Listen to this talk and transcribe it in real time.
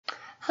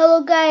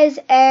Hello guys,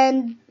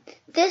 and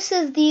this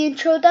is the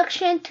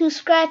introduction to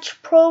Scratch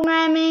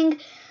programming.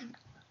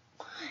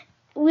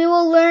 We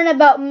will learn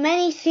about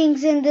many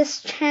things in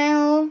this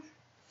channel.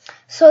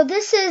 So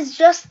this is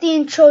just the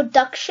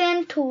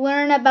introduction to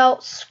learn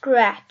about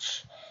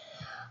Scratch.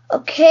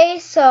 Okay,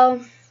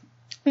 so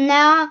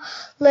now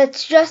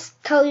let's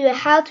just tell you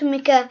how to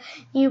make a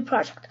new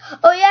project.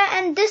 Oh yeah,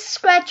 and this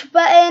Scratch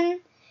button,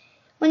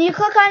 when you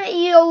click on it,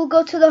 you'll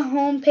go to the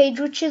home page,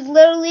 which is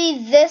literally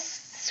this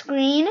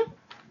screen.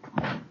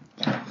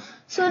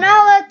 So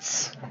now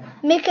let's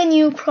make a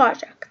new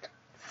project.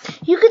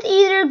 You could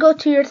either go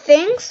to your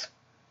things,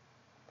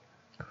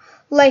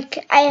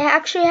 like I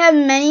actually have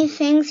many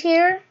things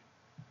here,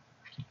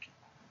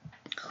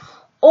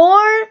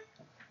 or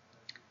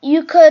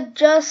you could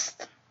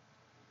just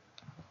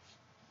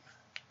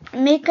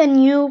make a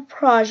new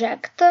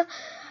project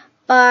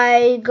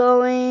by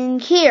going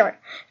here.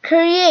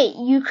 Create.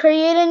 You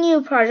create a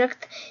new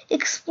project.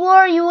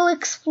 Explore. You will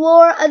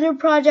explore other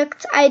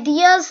projects'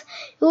 ideas.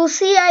 You will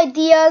see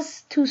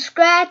ideas to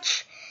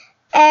Scratch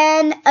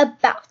and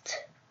about.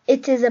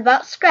 It is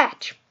about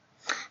Scratch.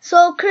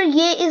 So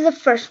create is the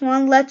first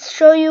one. Let's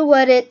show you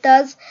what it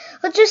does.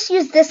 Let's just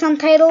use this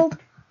untitled.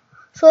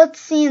 So let's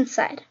see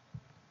inside.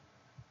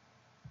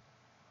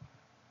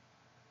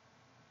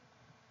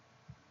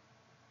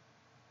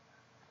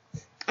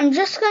 I'm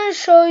just going to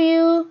show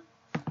you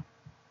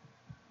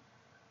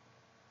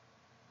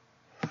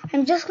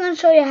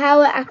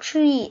how it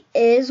actually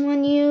is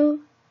when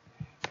you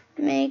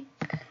make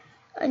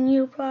a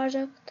new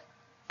project.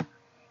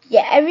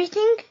 Yeah,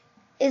 everything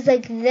is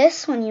like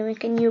this when you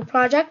make a new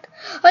project.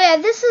 Oh yeah,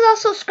 this is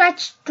also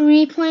Scratch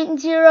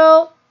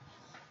 3.0.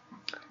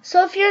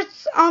 So if you're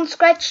on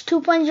Scratch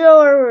 2.0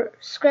 or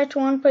Scratch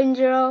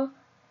 1.0,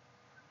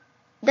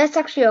 that's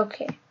actually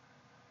okay.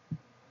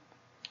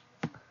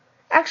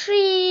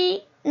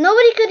 Actually,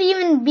 nobody could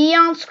even be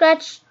on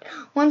Scratch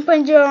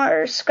 1.0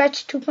 or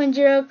Scratch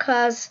 2.0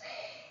 because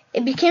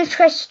it became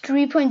Scratch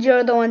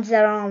 3.0, the ones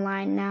that are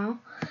online now.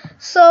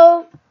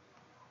 So,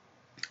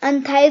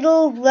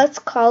 Untitled, let's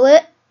call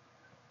it.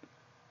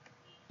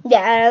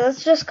 Yeah,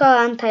 let's just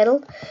call it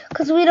Untitled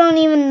because we don't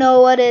even know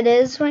what it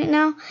is right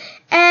now.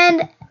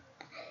 And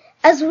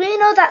as we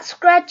know that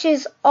Scratch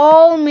is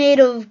all made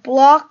of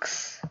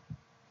blocks,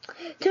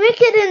 to make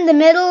it in the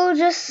middle,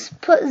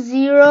 just put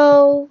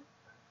 0,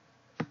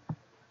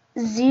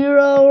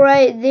 0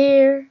 right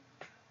there.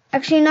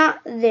 Actually,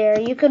 not there.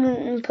 You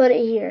can put it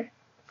here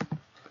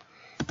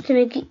to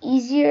make it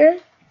easier.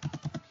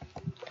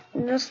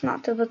 Just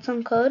not to put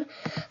some code.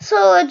 So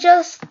I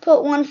just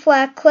put one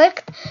flag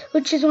clicked,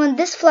 which is when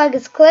this flag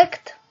is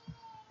clicked.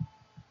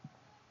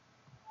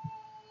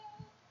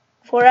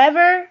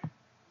 Forever,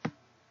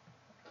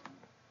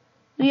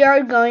 we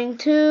are going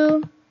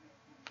to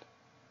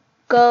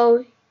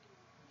go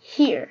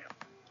here.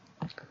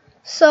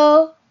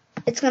 So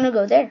it's going to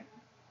go there.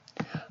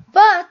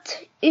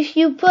 But if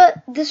you put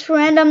this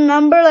random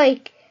number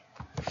like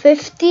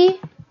 50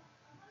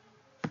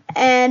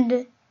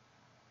 and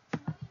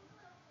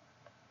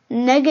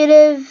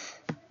negative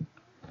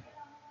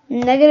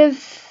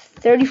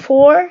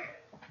 34,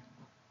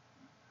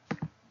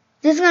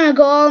 this is going to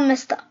go all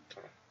messed up.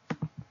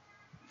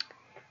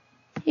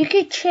 You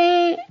could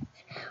change,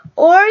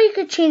 or you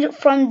could change it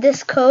from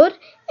this code.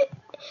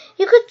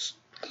 If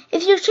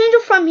you change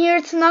it from here,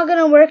 it's not going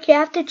to work. You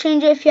have to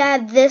change it if you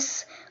have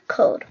this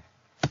code.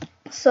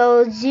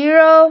 So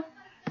 0,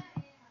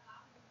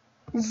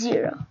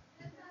 0.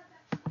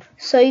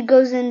 So it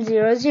goes in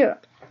 0, 0.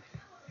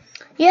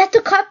 You have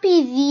to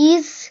copy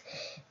these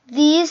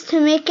to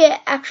make it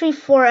actually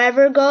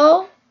forever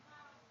go.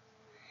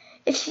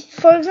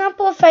 For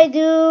example, if I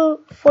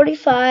do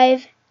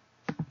 45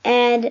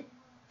 and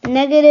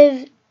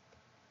negative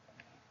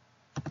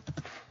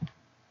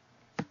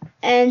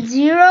and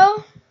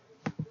 0,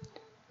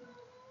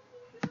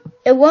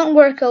 it won't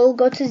work. It will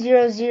go to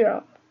 0,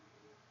 0.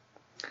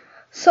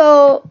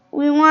 So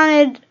we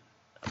wanted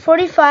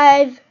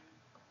 45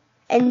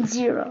 and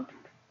 0.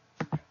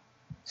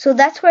 So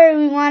that's where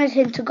we wanted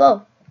him to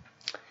go.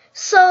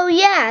 So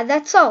yeah,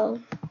 that's all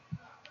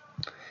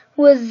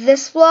with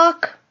this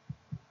block.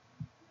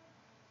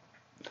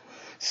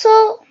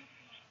 So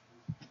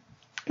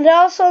there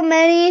are also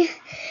many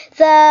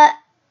that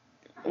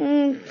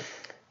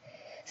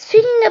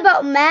speaking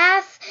about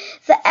math,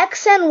 the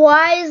X and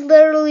Y is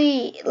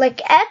literally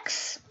like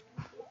X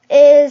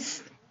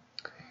is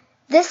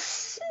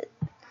this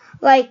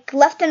like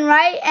left and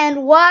right,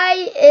 and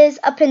Y is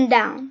up and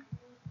down.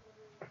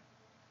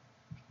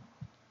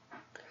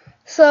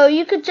 So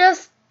you could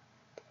just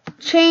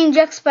change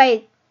X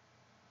by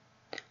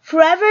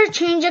forever,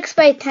 change X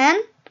by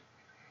 10,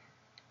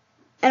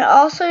 and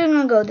also you're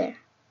gonna go there.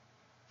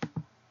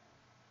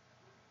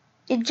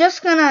 It's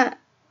just gonna,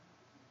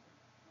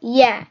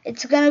 yeah,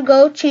 it's gonna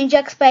go change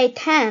X by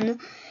 10.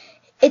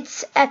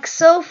 It's X.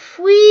 So if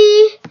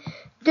we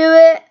do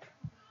it,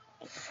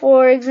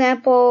 for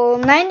example,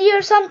 90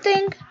 or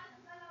something.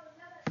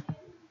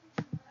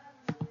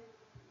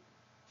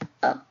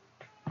 Oh,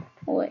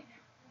 wait.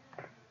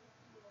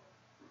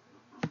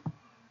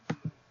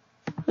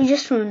 We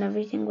just ruined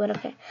everything, but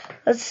okay.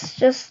 Let's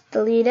just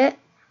delete it.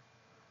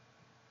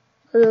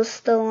 It was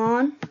still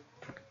on.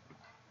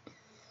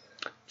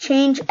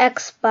 Change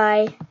X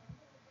by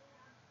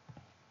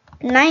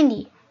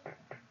 90.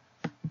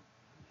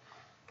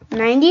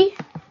 90?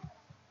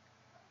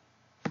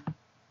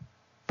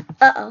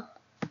 Uh-oh.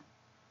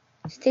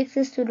 Let's take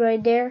this dude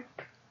right there.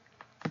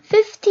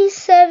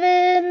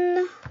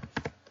 57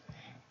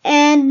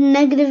 and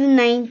negative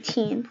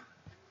 19.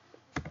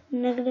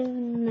 Negative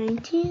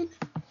 19?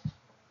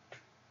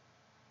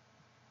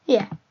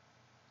 Yeah.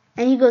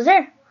 And he goes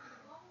there.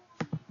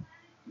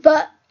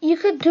 But you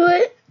could do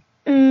it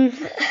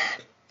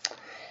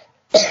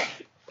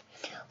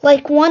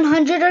like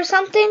 100 or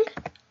something.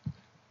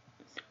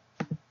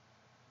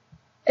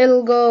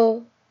 It'll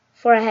go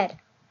for a head.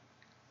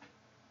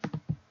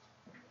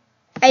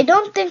 I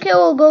don't think it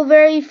will go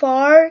very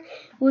far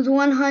with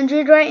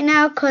 100 right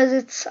now because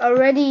it's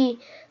already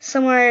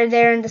somewhere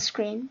there in the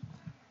screen.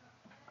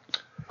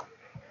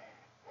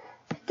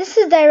 This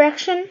is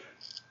direction,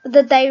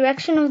 the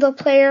direction of the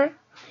player.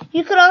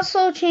 You could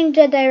also change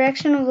the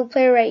direction of the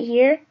player right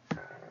here,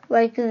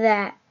 like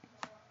that.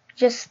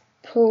 Just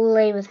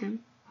play with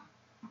him.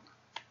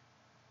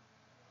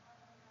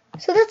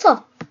 So that's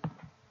all.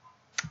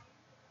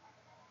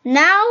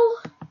 Now,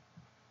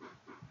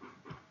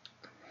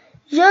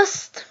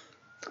 just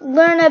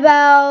learn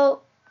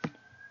about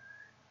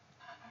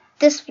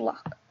this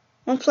block.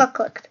 One block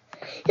clicked.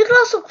 You can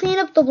also clean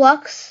up the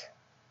blocks.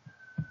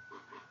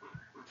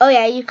 Oh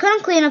yeah, you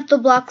couldn't clean up the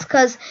blocks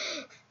because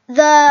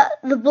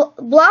the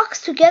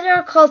blocks together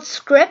are called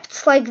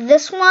scripts, like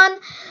this one.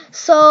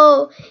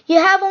 So you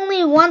have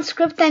only one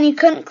script and you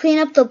couldn't clean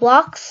up the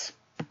blocks.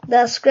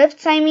 The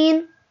scripts, I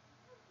mean.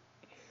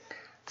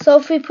 So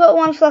if we put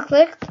one flag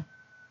clicked,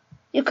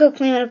 you could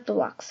clean up the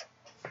blocks.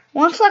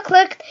 One flag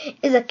clicked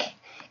is a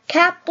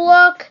cat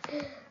block.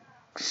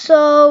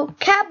 So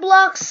cat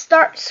blocks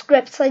start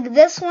scripts like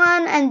this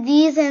one and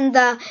these in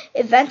the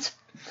events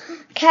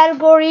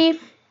category.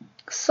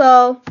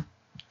 So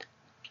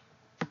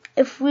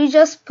if we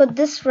just put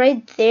this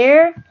right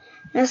there,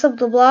 mess up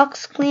the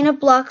blocks, clean up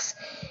blocks,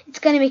 it's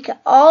going to make it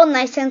all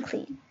nice and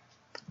clean.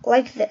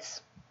 Like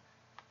this.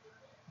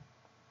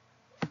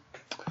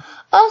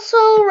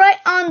 Also, right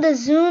on the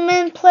zoom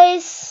in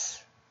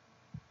place.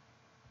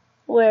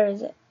 Where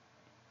is it?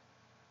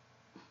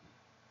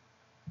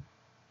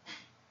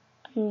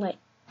 Wait.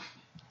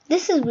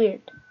 This is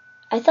weird.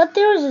 I thought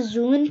there was a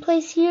zoom in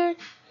place here.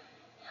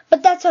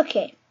 But that's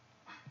okay.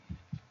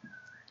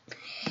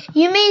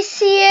 You may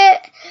see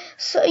it.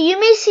 So you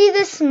may see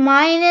this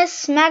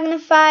minus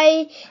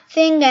magnify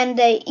thing and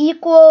the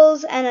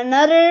equals and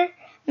another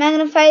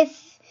magnify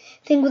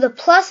thing with a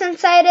plus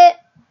inside it.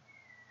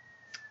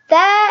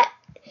 That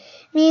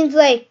means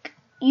like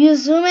you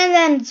zoom in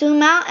and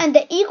zoom out, and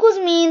the equals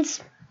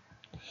means,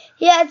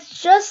 yeah,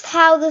 it's just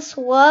how this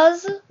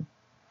was.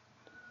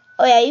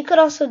 Oh yeah, you could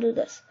also do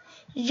this.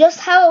 Just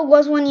how it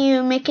was when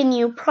you make a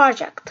new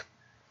project.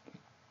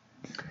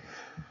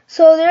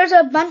 So there's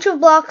a bunch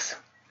of blocks.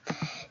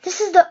 This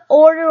is the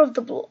order of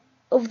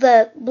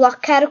the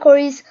block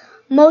categories: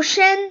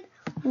 motion,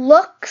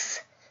 looks,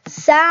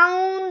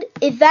 sound,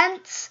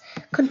 events,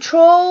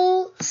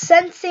 control,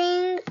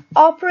 sensing,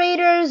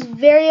 operators,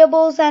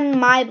 variables, and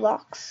my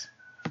blocks.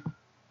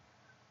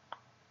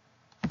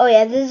 Oh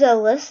yeah, this is a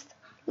list.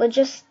 Let's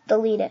just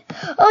delete it.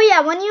 Oh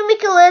yeah, when you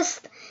make a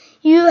list,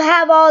 you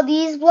have all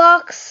these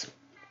blocks,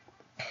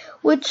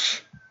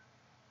 which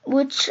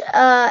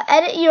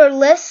edit your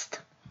list.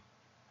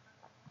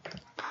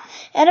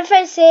 And if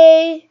I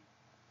say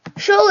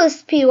show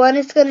list P1,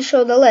 it's going to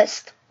show the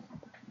list.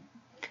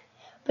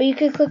 But you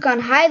can click on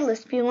hide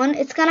list P1,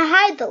 it's going to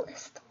hide the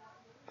list.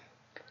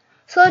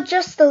 So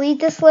just delete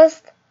this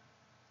list.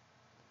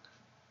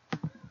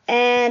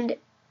 And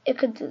it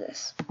could do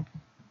this.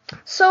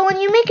 So when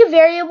you make a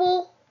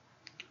variable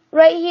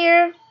right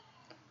here,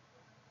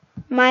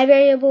 my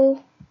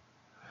variable,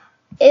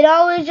 it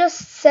always just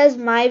says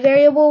my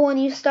variable when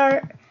you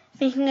start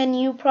making a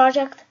new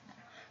project.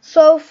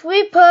 So if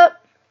we put,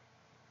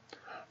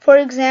 for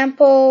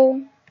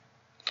example,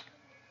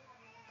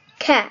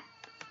 cat.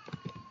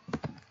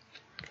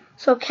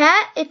 So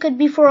cat, it could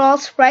be for all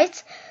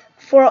sprites,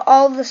 for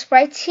all the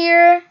sprites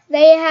here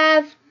they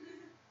have,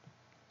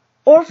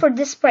 or for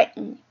this sprite,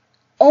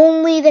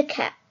 only the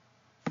cat.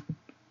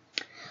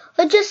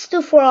 Let's just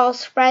do for all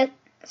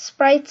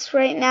sprites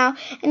right now,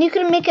 and you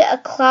can make it a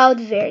cloud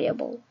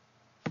variable.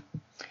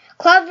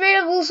 Cloud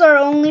variables are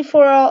only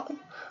for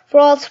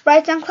all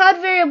sprites, and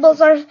cloud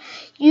variables are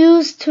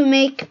used to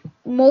make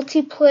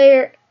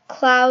multiplayer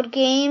cloud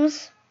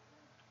games.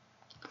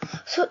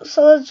 So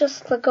let's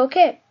just click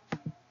OK.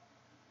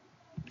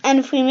 And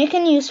if we make a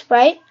new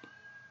sprite,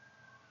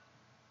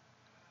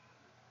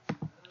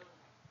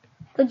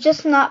 let's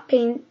just not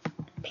paint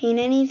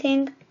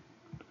anything.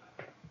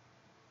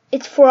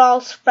 It's for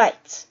all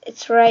sprites.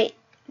 It's right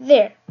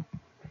there.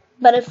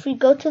 But if we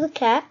go to the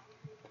cat,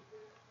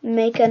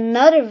 make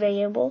another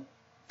variable,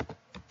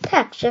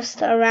 cat,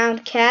 just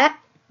around cat,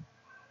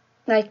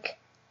 like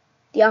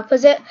the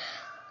opposite.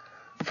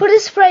 for the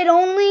sprite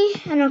only,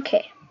 and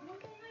okay.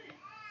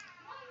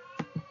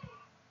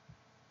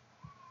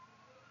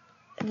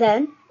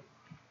 Then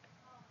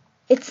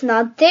it's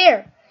not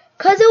there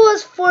because it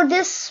was for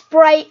this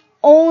sprite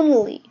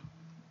only.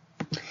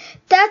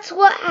 That's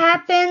what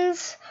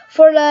happens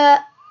for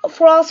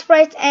all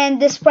sprites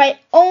and this sprite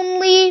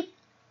only.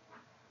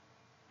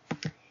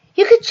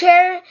 You could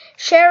share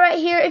right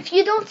here. If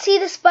you don't see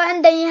this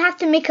button, then you have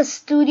to make a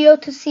studio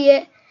to see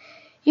it.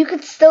 You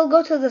could still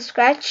go to the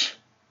Scratch.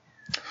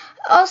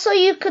 Also,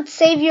 you could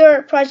save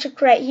your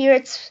project right here.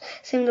 It's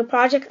saving the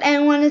project.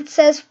 And when it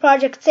says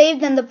project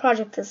saved, then the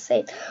project is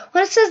saved.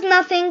 When it says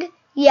nothing,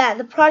 yeah,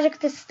 the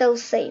project is still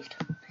saved.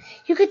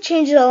 You could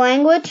change the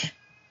language.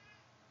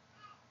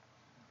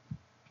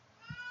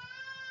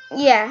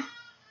 Yeah.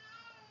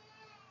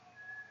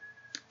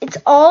 It's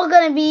all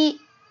going to be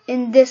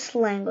in this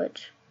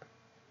language.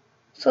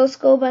 So let's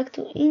go back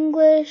to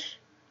English.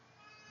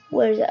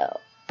 Where's it?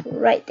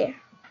 Right there.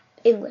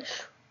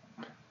 English.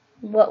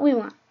 What we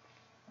want.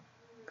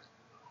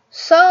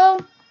 So,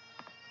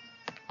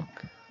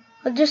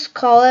 I'll just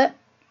call it.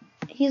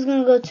 He's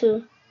going to go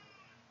to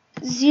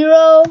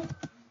 0,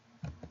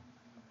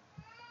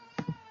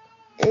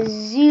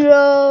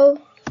 0,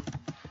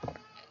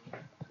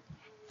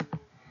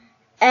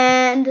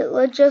 and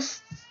let's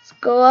just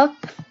go up,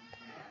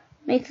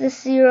 make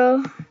this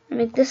 0,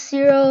 make this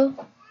 0,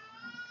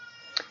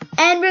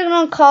 and we're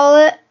going to call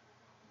it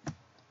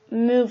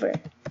mover.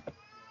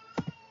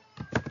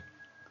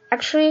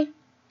 Actually,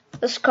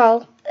 let's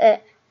call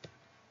it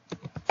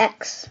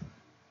X.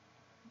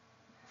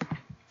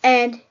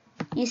 And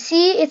you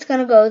see it's going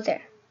to go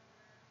there.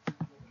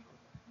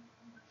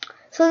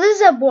 So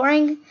this is a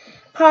boring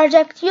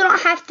project. You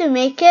don't have to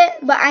make it,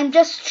 but I'm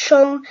just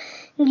showing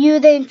you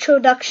the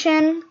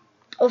introduction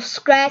of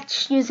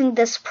Scratch using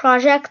this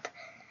project.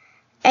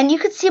 And you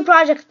could see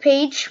project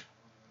page.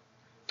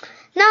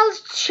 Now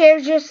let's share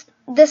just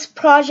this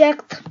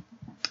project.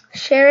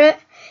 Share it.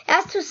 You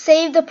have to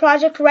save the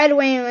project right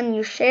away when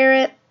you share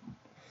it.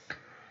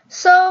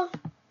 So,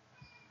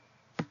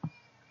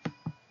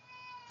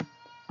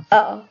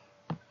 uh-oh.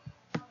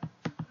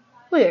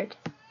 Weird.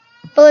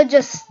 But let's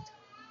just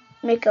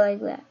make it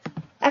like that.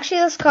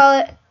 Actually, let's call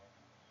it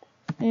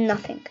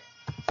nothing.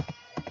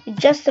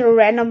 Just a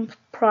random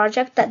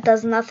project that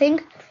does nothing.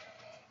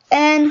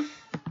 And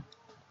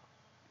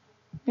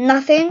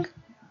nothing.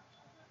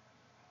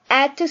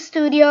 Add to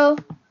studio.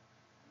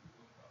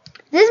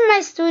 This is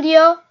my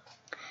studio.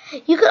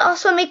 You could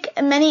also make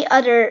many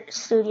other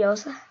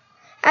studios.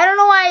 I don't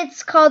know why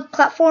it's called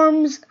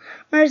Platformers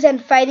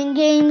and Fighting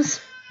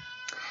Games.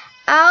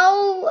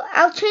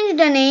 I'll change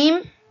the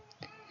name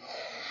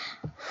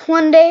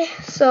one day.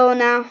 So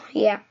now,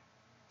 yeah.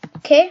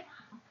 Okay?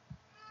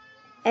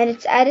 And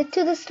it's added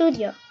to the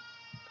studio.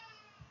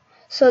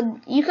 So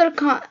you could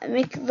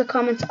make the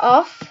comments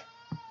off,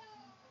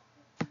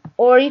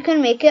 or you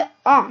can make it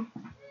on,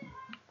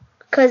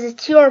 because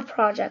it's your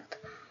project.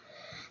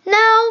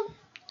 Now,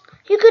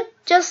 you could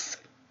just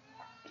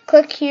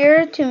click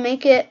here to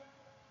make it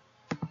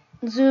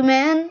zoom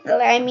in,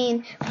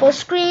 full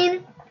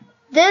screen.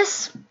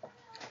 This,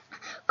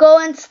 go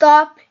and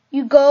stop.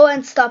 You go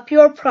and stop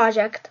your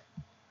project.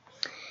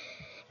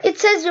 It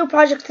says your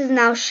project is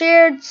now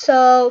shared,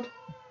 so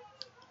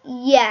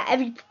yeah,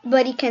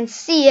 everybody can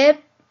see it.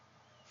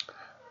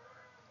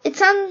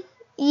 It's on,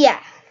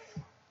 yeah.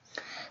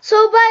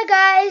 So bye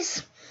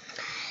guys.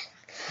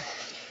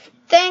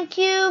 Thank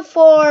you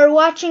for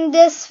watching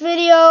this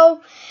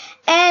video,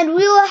 and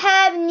we will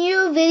have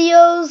new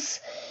videos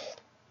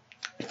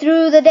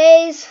through the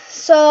days.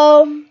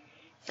 So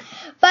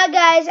bye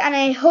guys, and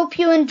I hope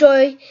you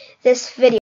enjoy this video.